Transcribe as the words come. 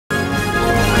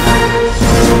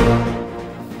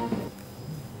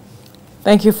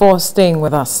Thank you for staying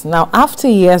with us. Now, after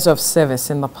years of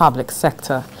service in the public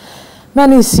sector,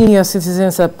 many senior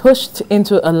citizens are pushed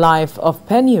into a life of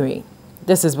penury.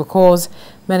 This is because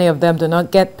many of them do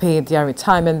not get paid their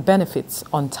retirement benefits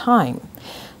on time.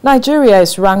 Nigeria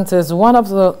is ranked as one of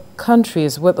the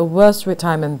countries with the worst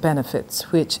retirement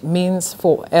benefits, which means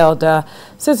for elder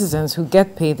citizens who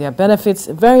get paid their benefits,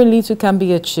 very little can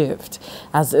be achieved,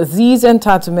 as these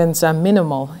entitlements are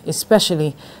minimal,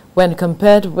 especially when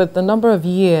compared with the number of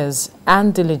years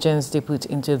and diligence they put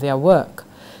into their work.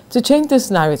 To change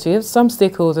this narrative, some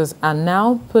stakeholders are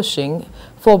now pushing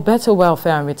for better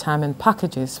welfare and retirement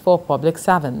packages for public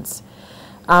servants.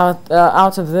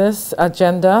 Out of this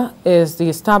agenda is the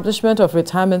establishment of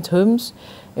retirement homes,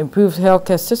 improved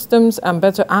healthcare systems, and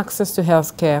better access to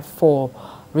healthcare for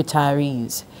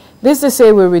retirees. This, they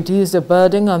say, will reduce the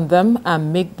burden on them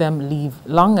and make them live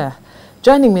longer.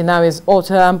 Joining me now is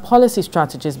author and policy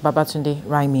strategist Babatunde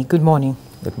Raimi. Good morning.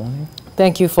 Good morning.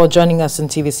 Thank you for joining us in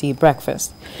TVC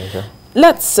Breakfast. Okay.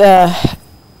 Let's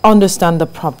understand the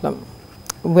problem,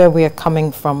 where we are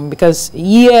coming from, because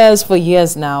for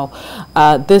years now,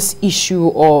 this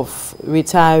issue of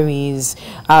retirees,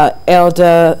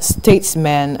 elder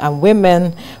statesmen and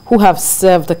women who have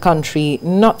served the country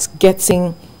not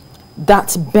getting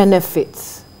that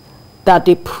benefit that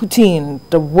they put into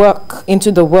the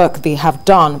work they have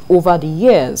done over the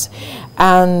years.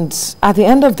 And at the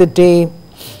end of the day,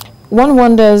 one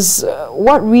wonders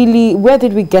where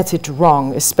did we get it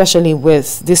wrong, especially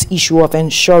with this issue of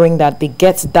ensuring that they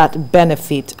get that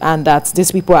benefit and that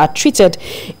these people are treated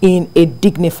in a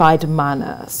dignified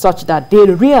manner, such that they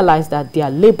realize that their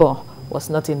labor was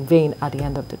not in vain at the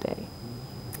end of the day.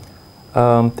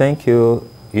 Thank you.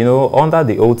 You know, under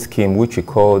the old scheme, which we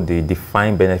call the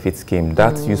defined benefit scheme,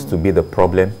 that used to be the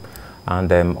problem. And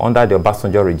under the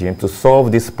Obasanjo regime, to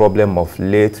solve this problem of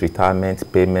late retirement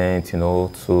payment, you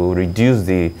know, to reduce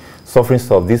the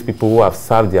sufferings of these people who have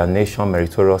served their nation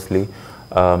meritoriously,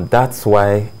 that's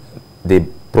why they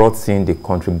brought in the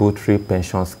contributory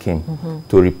pension scheme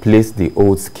to replace the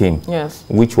old scheme,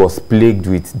 which was plagued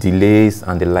with delays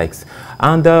and the likes.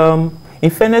 And in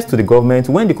fairness to the government,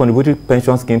 when the contributory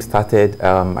pension scheme started,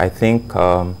 I think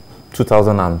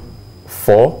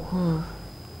 2004,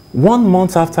 1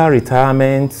 month after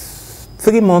retirement,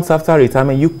 3 months after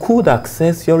retirement, you could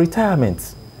access your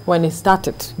retirement. When it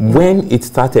started? When it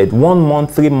started, 1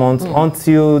 month, 3 months,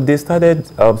 until they started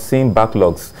seeing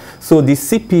backlogs. So the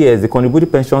CPS, the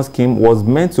contributory pension scheme, was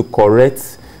meant to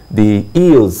correct the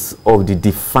ills of the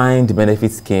defined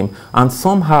benefit scheme, and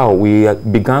somehow we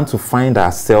began to find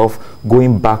ourselves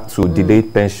going back to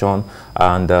delayed pension.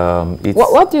 And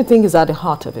what do you think is at the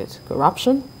heart of it?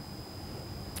 Corruption?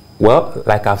 Well,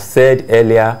 like I've said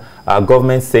earlier,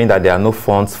 government saying that there are no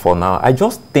funds for now. I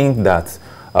just think that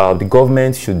the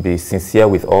government should be sincere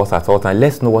with us at all times.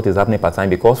 Let's know what is happening part time,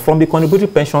 because from the contributory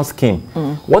pension scheme,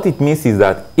 what it means is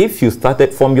that if you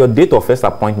started from your date of first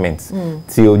appointment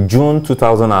till June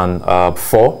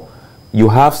 2004, you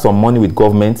have some money with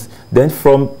government. Then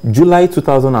from July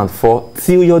 2004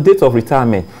 till your date of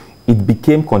retirement, it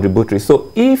became contributory.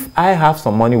 So if I have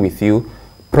some money with you,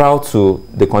 proud to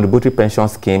the contributory pension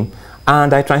scheme,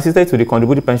 and I transited to the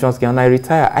contributory pension scheme and I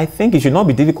retire, I think it should not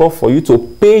be difficult for you to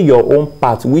pay your own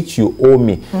part, which you owe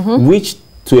me, which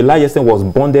to a large extent was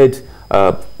bonded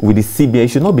with the CBA. It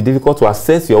should not be difficult to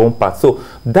assess your own part. So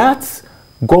that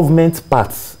government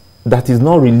part that is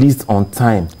not released on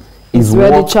time is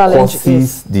what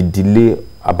causes the delay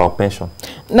about pension.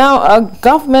 Now,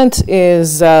 government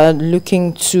is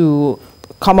looking to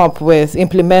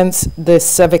implement the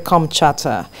Servicom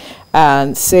Charter,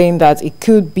 and saying that it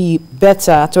could be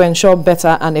better to ensure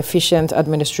better and efficient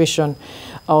administration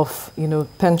of,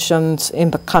 pensions in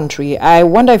the country. I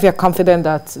wonder if you're confident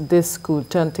that this could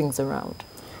turn things around.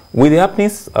 With the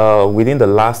happenings within the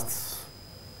last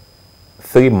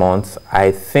 3 months,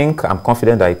 I think I'm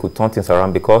confident that it could turn things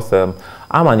around, because I'm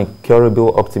an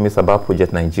incurable optimist about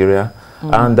Project Nigeria.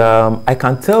 And I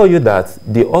can tell you that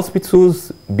the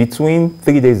hospitals between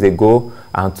 3 days ago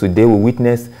and today will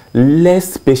witness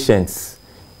less patients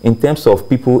in terms of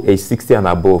people age 60 and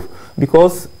above.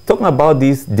 Because talking about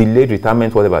this delayed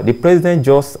retirement, whatever, the president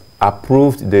just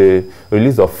approved the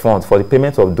release of funds for the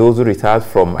payment of those who retired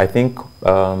from, I think,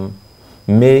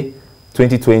 May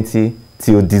 2020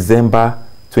 till December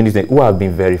 2020, who have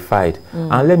been verified.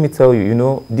 And let me tell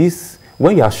you, this,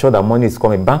 when you are sure that money is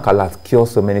coming, bank alert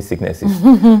cures so many sicknesses.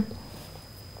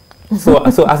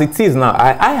 So as it is now,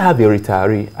 I have a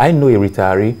retiree. I know a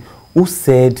retiree who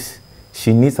said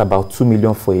she needs about 2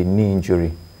 million for a knee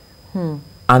injury.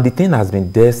 And the thing has been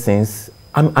there since.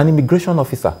 I'm an immigration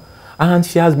officer. And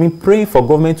she has been praying for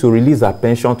government to release her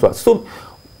pension to her. So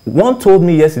one told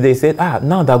me yesterday, he said,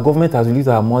 now that government has released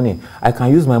our money, I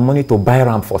can use my money to buy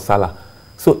ram for Salah.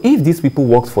 So if these people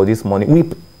worked for this money,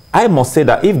 I must say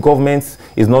that if government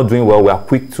is not doing well, we are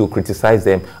quick to criticize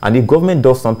them. And if government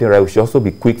does something right, we should also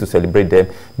be quick to celebrate them.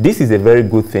 This is a very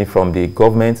good thing from the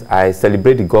government. I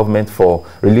celebrate the government for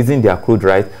releasing their accrued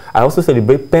right. I also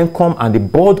celebrate PENCOM and the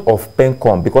board of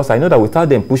PENCOM, because I know that without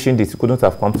them pushing this, it couldn't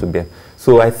have come to bear.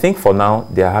 So I think for now,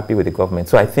 they are happy with the government.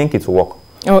 So I think it will work.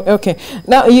 Oh, okay.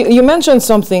 Now, you mentioned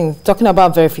something, talking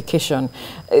about verification.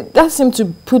 That seemed to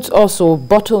put also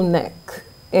bottleneck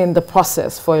in the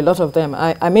process for a lot of them.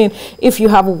 I mean, if you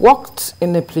have worked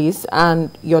in the police and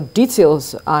your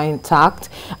details are intact,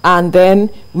 and then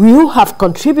you have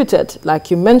contributed, like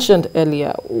you mentioned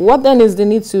earlier, what then is the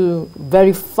need to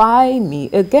verify me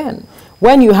again?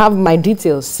 When you have my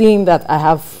details, seeing that I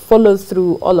have followed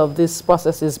through all of these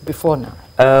processes before now?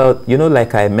 You know,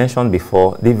 like I mentioned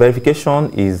before, the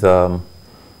verification is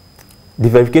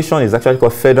actually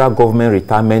called Federal Government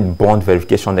Retirement Bond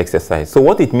Verification Exercise. So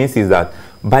what it means is that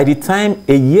by the time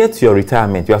a year to your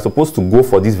retirement, you are supposed to go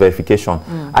for this verification.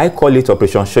 I call it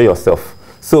Operation Show Yourself.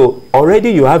 So already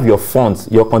you have your funds,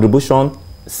 your contribution,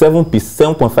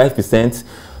 7.5%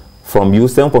 from you,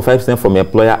 7.5% from your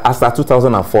employer as at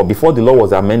 2004. Before the law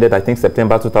was amended, I think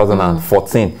September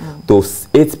 2014, to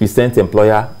 8%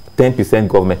 employer, 10%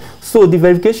 government. So the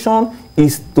verification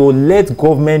is to let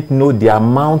government know the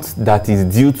amount that is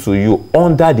due to you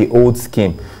under the old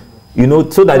scheme, you know,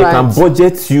 so that they can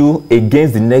budget you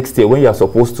against the next year when you are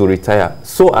supposed to retire,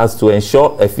 so as to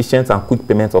ensure efficient and quick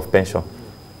payment of pension.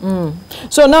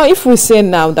 So now if we say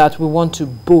now that we want to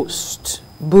boost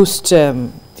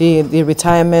the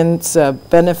retirement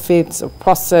benefits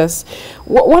process,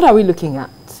 what are we looking at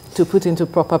to put into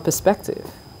proper perspective?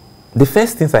 The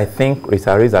first things I think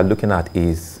retirees are looking at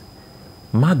is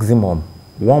maximum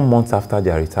 1 month after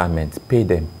their retirement, pay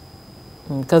them.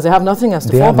 Because they have nothing else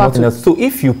to fall back to. So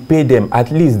if you pay them,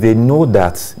 at least they know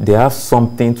that they have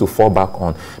something to fall back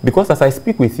on. Because as I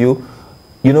speak with you,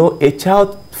 you know, a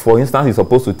child, for instance, is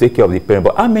supposed to take care of the parent,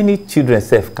 but how many children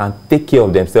can take care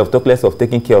of themselves, talk less of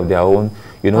taking care of their own,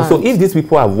 you know? Right. So if these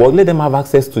people have worked, let them have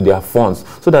access to their funds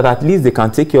so that at least they can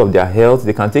take care of their health,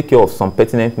 they can take care of some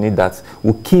pertinent needs that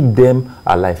will keep them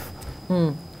alive.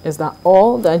 Is that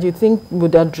all that you think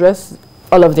would address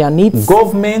all of their needs?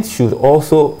 Government should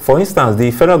also, for instance,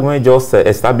 the federal government just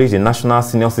established the National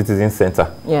Senior Citizen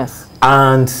Center. Yes.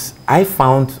 And I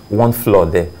found one flaw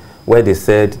there where they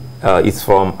said it's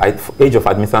from age of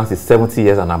admittance is 70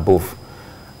 years and above.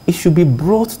 It should be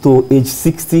brought to age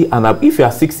 60 and above. If you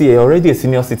are 60, you're already a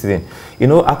senior citizen. You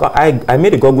know, I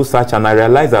made a Google search and I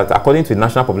realized that according to the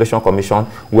National Population Commission,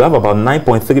 we have about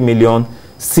 9.3 million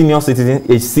senior citizens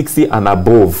age 60 and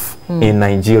above in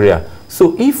Nigeria.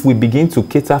 So if we begin to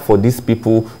cater for these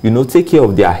people, you know, take care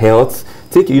of their health,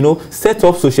 set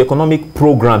up socioeconomic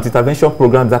programs, intervention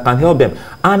programs that can help them.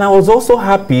 And I was also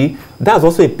happy, that's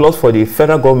also a plus for the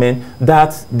federal government,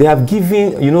 that they have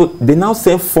given, you know, they now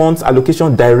send funds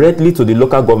allocation directly to the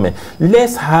local government.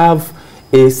 Let's have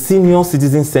a senior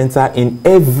citizen center in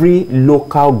every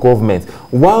local government,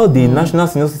 while the National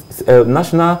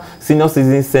Senior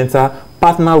Citizen Center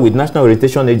partner with National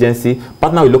Orientation Agency,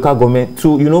 partner with local government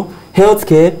to, you know,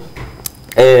 healthcare,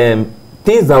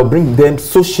 things that will bring them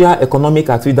social, economic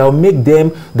activity, that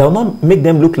will not make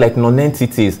them look like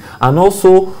non-entities, and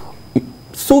also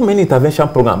so many intervention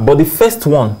programs. But the first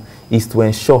one is to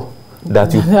ensure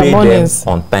that you pay them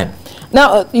on time.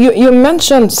 Now, you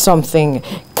mentioned something.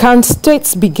 Can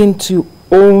states begin to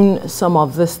own some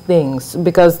of these things?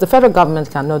 Because the federal government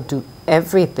cannot do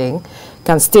everything.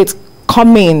 Can states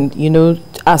come in, you know,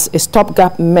 as a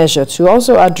stopgap measure to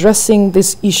also addressing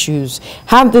these issues,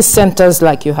 have these centers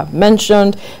like you have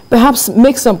mentioned, perhaps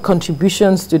make some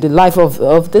contributions to the life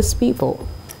of these people?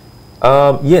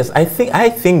 Yes, I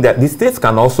think that the states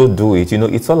can also do it. You know,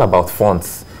 it's all about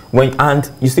funds. And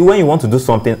you see, when you want to do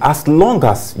something, as long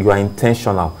as you are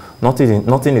intentional,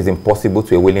 nothing is impossible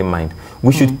to a willing mind.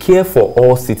 We should care for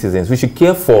all citizens. We should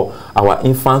care for our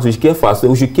infants. We should care for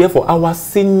ourselves. We should care for our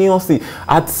seniors.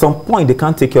 At some point, they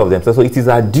can't take care of themselves. So it is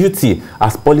our duty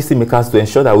as policymakers to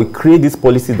ensure that we create these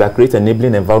policies that create an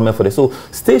enabling environment for them. So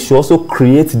states should also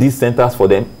create these centers for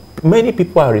them. Many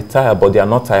people are retired, but they are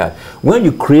not tired. When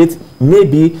you create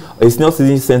maybe a senior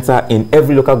citizen center in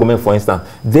every local government, for instance,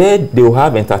 there they will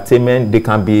have entertainment, they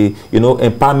can be, you know,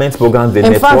 empowerment programs.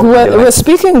 In fact, we're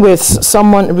speaking with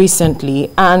someone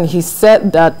recently, and he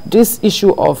said that this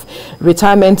issue of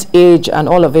retirement age and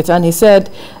all of it, and he said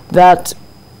that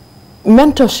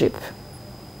mentorship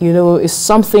you know, is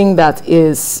something that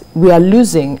we are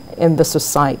losing in the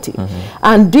society.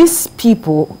 And these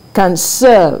people can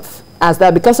serve as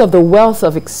that because of the wealth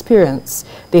of experience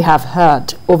they have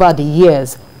had over the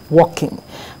years working,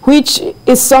 which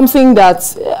is something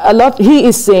that he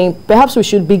is saying perhaps we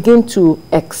should begin to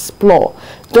explore.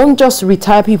 Don't just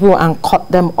retire people and cut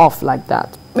them off like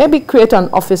that. Maybe create an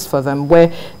office for them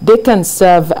where they can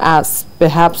serve as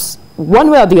perhaps one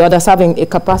way or the other, having a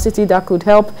capacity that could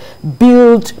help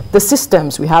build the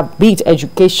systems we have, be it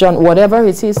education, whatever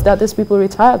it is that these people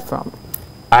retired from.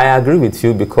 I agree with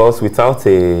you, because without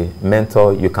a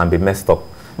mentor, you can be messed up.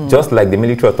 Just like the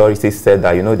military authorities said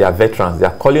that, you know, they are veterans. They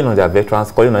are calling on their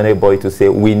veterans, calling on everybody to say,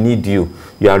 we need you.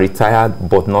 You are retired,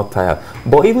 but not tired.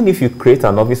 But even if you create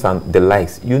an office and the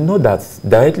likes, you know that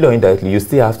directly or indirectly, you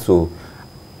still have to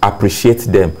appreciate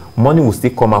them. Money will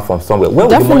still come out from somewhere. Where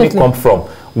will the money come from?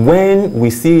 When we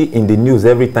see in the news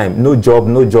every time, no job,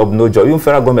 no job, no job, even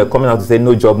federal government coming out to say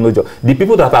no job, no job. The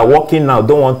people that are working now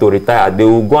don't want to retire. They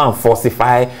will go and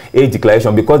falsify age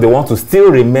declaration because they want to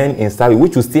still remain in service,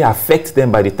 which will still affect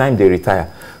them by the time they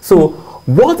retire. So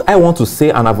what I want to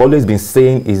say, and I've always been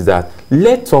saying, is that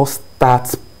let us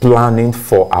start planning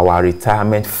for our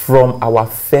retirement from our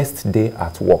first day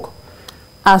at work.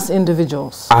 As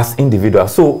individuals. As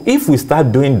individuals. So if we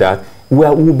start doing that,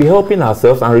 we'll be helping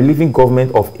ourselves and relieving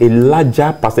government of a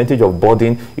larger percentage of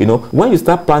burden. You know, when you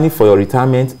start planning for your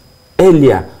retirement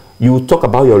earlier, you talk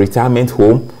about your retirement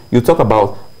home, you talk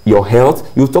about your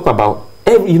health, you talk about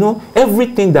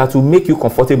everything that will make you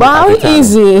comfortable. But how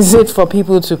easy is it for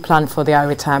people to plan for their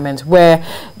retirement where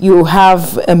you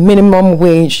have a minimum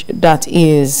wage that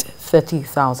is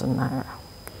 30,000 naira?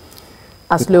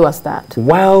 As low as that.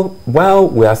 While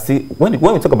we are still, when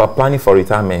we talk about planning for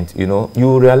retirement, you know,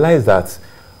 you realize that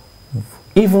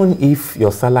even if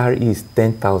your salary is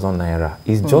 10,000 naira,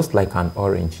 it's just like an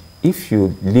orange. If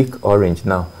you lick orange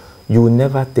now, you will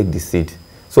never take the seed.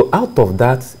 So out of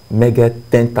that mega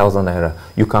 10,000 naira,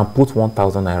 you can put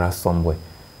 1,000 naira somewhere.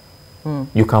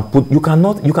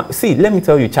 See, let me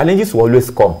tell you, challenges will always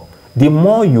come. The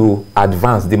more you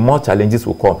advance, the more challenges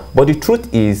will come. But the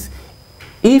truth is,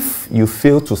 if you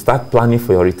fail to start planning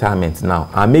for your retirement now,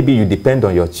 and maybe you depend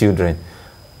on your children,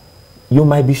 you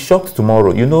might be shocked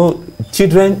tomorrow. You know,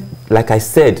 children, like I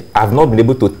said, have not been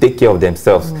able to take care of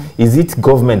themselves. Is it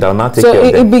government that will not take care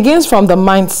of them? It begins from the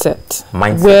mindset.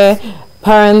 Where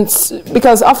parents,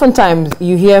 because oftentimes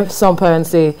you hear some parents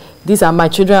say, these are my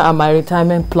children and my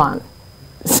retirement plan.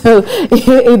 So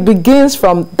it begins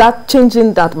from that,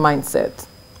 changing that mindset.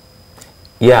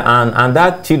 Yeah, and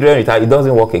that children retire, it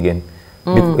doesn't work again.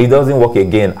 It doesn't work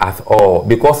again at all,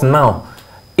 because now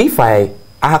if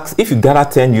you gather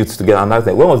 10 youths together and ask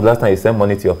them, when was the last time you sent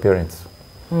money to your parents?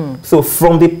 So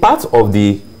from the part of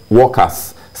the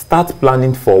workers, start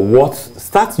planning for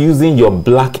start using your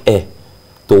black hair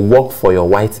to work for your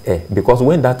white hair, because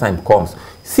when that time comes,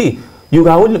 see, you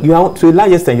are to a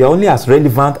large extent, you're only as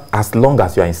relevant as long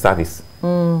as you are in service.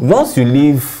 Once you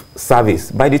leave service,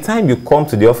 by the time you come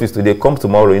to the office today, come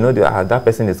tomorrow, you know that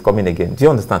person is coming again. Do you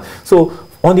understand? So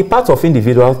on the part of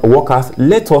individual workers,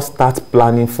 let us start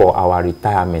planning for our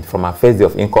retirement from our first day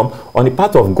of income. On the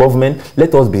part of government,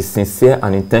 let us be sincere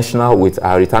and intentional with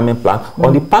our retirement plan.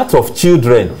 On the part of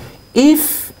children,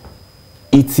 if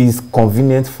it is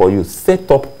convenient for you, set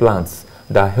up plans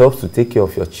that helps to take care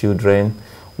of your children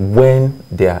when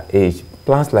they are aged.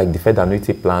 Plans like the Fed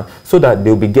annuity plan, so that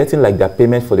they'll be getting like their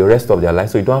payment for the rest of their life,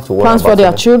 so you don't have to worry plans about for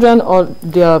their children or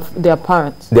their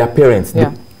parents. Their parents. Yeah.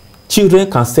 The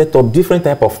children can set up different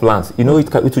type of plans. You know,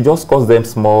 it will just cost them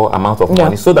small amount of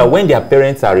money, so that when their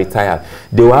parents are retired,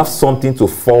 they will have something to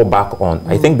fall back on.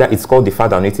 I think that it's called the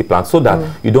Fed annuity plan, so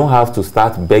that you don't have to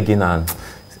start begging, and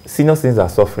senior citizens are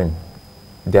suffering.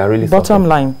 They are really bottom suffering.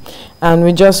 line, and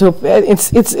we just hope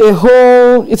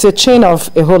it's a chain of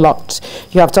a whole lot.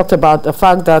 You have talked about the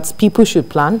fact that people should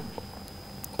plan,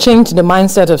 change the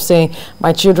mindset of saying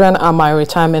my children are my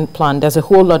retirement plan. There's a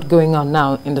whole lot going on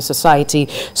now in the society,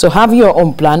 so have your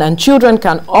own plan, and children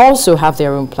can also have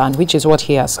their own plan, which is what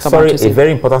he has come out to say. A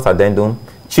very important addendum: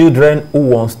 children who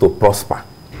wants to prosper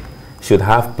should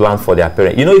have plans for their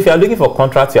parents. You know, if you are looking for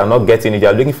contracts, you are not getting it. You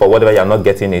are looking for whatever, you are not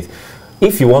getting it.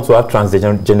 If you want to have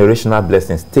transgenerational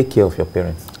blessings, take care of your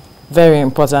parents. Very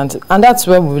important. And that's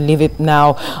where we leave it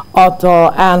now.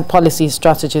 Author and policy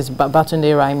strategist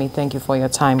Babatunde Raimi, thank you for your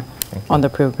time on the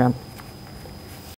program.